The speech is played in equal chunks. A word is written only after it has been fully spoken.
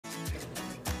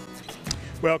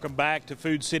Welcome back to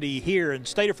Food City here in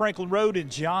State of Franklin Road in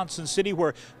Johnson City,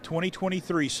 where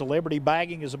 2023 celebrity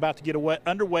bagging is about to get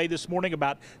underway this morning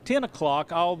about 10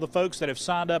 o'clock. All the folks that have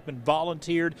signed up and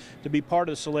volunteered to be part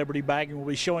of the celebrity bagging will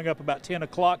be showing up about 10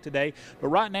 o'clock today. But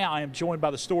right now I am joined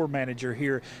by the store manager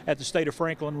here at the State of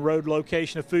Franklin Road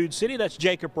location of Food City. That's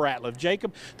Jacob Ratliff.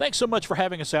 Jacob, thanks so much for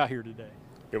having us out here today.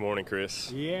 Good morning,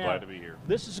 Chris. Yeah. Glad to be here.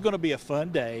 This is going to be a fun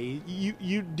day.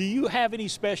 Do you have any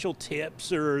special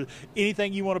tips or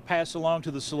anything you want to pass along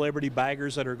to the celebrity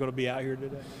baggers that are going to be out here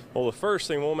today? Well, the first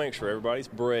thing, we'll make sure everybody's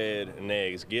bread and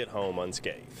eggs get home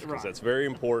unscathed, because that's very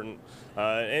important.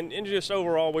 And just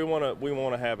overall, we want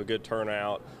to have a good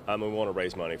turnout. We want to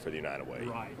raise money for the United Way.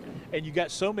 Right. And you got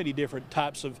so many different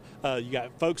types of, you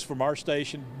got folks from our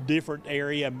station, different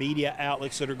area media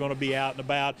outlets that are going to be out and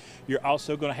about. You're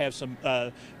also going to have some,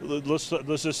 let's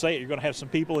just say it, you're going to have some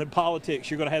people in politics,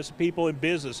 you're going to have some people in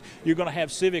business, you're going to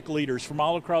have civic leaders from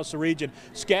all across the region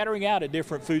scattering out at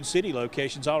different Food City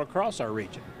locations all across our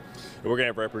region. We're going to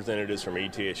have representatives from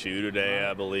ETSU today.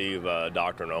 I believe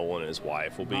Dr. Nolan and his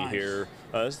wife will be here.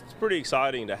 It's pretty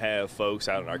exciting to have folks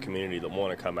out in our community that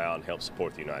want to come out and help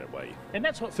support the United Way. And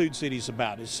that's what Food City is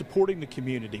about, is supporting the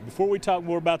community. Before we talk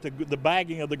more about the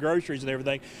bagging of the groceries and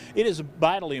everything, it is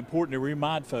vitally important to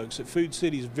remind folks that Food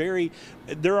City is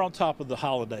they're on top of the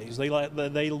holidays. They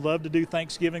love to do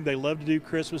Thanksgiving, they love to do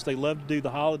Christmas, they love to do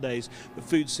the holidays, but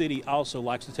Food City also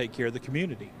likes to take care of the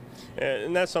community.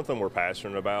 And that's something we're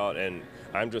passionate about, and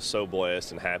I'm just so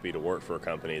blessed and happy to work for a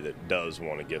company that does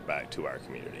want to give back to our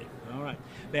community. All right.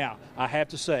 Now, I have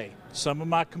to say, some of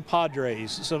my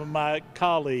compadres, some of my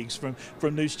colleagues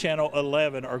from News Channel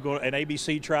 11 are going, and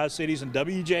ABC Tri-Cities and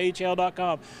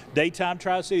WJHL.com, Daytime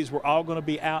Tri-Cities, we're all going to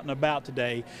be out and about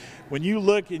today. When you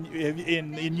look in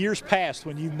years past,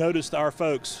 when you've noticed our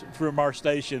folks from our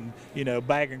station,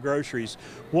 bagging groceries,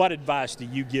 what advice do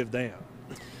you give them?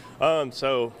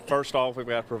 So first off, we've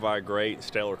got to provide great,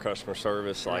 stellar customer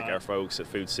service like our folks at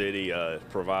Food City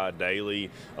provide daily.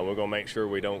 We're going to make sure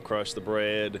we don't crush the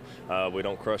bread, we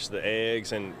don't crush the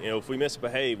eggs, and if we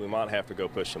misbehave, we might have to go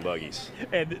push some buggies.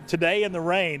 And today in the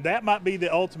rain, that might be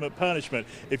the ultimate punishment.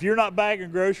 If you're not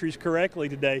bagging groceries correctly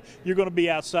today, you're going to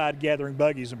be outside gathering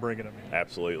buggies and bringing them in.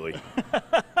 Absolutely.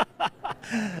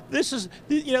 This is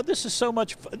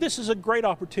a great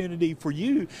opportunity for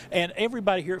you and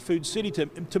everybody here at Food City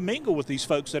to mingle with these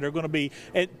folks that are going to be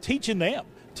teaching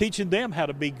them how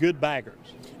to be good baggers.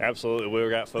 Absolutely. We've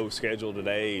got folks scheduled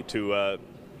today to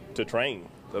train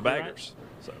the baggers.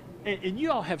 Right. So. And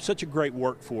you all have such a great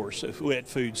workforce at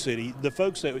Food City. The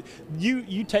folks that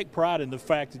you take pride in the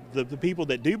fact that the people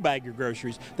that do bag your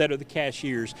groceries, that are the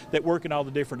cashiers, that work in all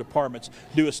the different departments,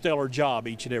 do a stellar job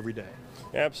each and every day.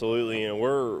 Absolutely.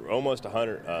 We're almost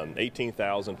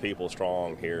 18,000 people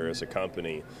strong here as a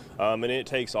company, and it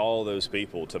takes all those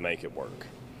people to make it work.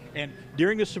 And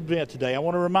during this event today, I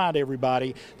want to remind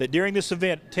everybody that during this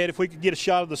event, Ted, if we could get a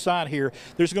shot of the sign here,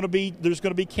 there's going to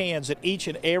be cans at each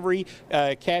and every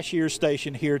cashier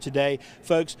station here today.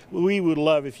 Folks, we would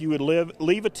love if you would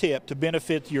leave a tip to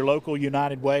benefit your local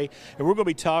United Way. And we're going to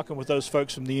be talking with those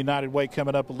folks from the United Way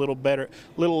coming up a little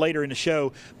later in the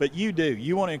show. But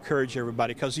you want to encourage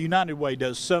everybody, because the United Way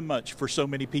does so much for so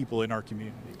many people in our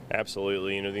community.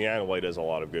 Absolutely. The United Way does a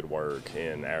lot of good work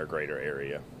in our greater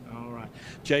area. All right.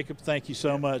 Jacob, thank you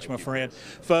so much, my friend.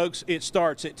 Folks, it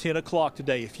starts at 10 o'clock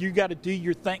today. If you got to do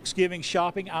your Thanksgiving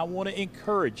shopping, I want to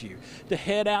encourage you to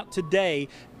head out today,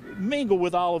 mingle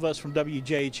with all of us from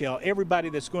WJHL, everybody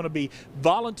that's going to be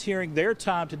volunteering their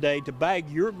time today to bag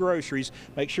your groceries.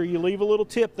 Make sure you leave a little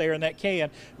tip there in that can.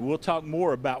 We'll talk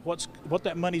more about what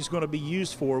that money is going to be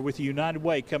used for with the United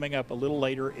Way coming up a little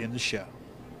later in the show.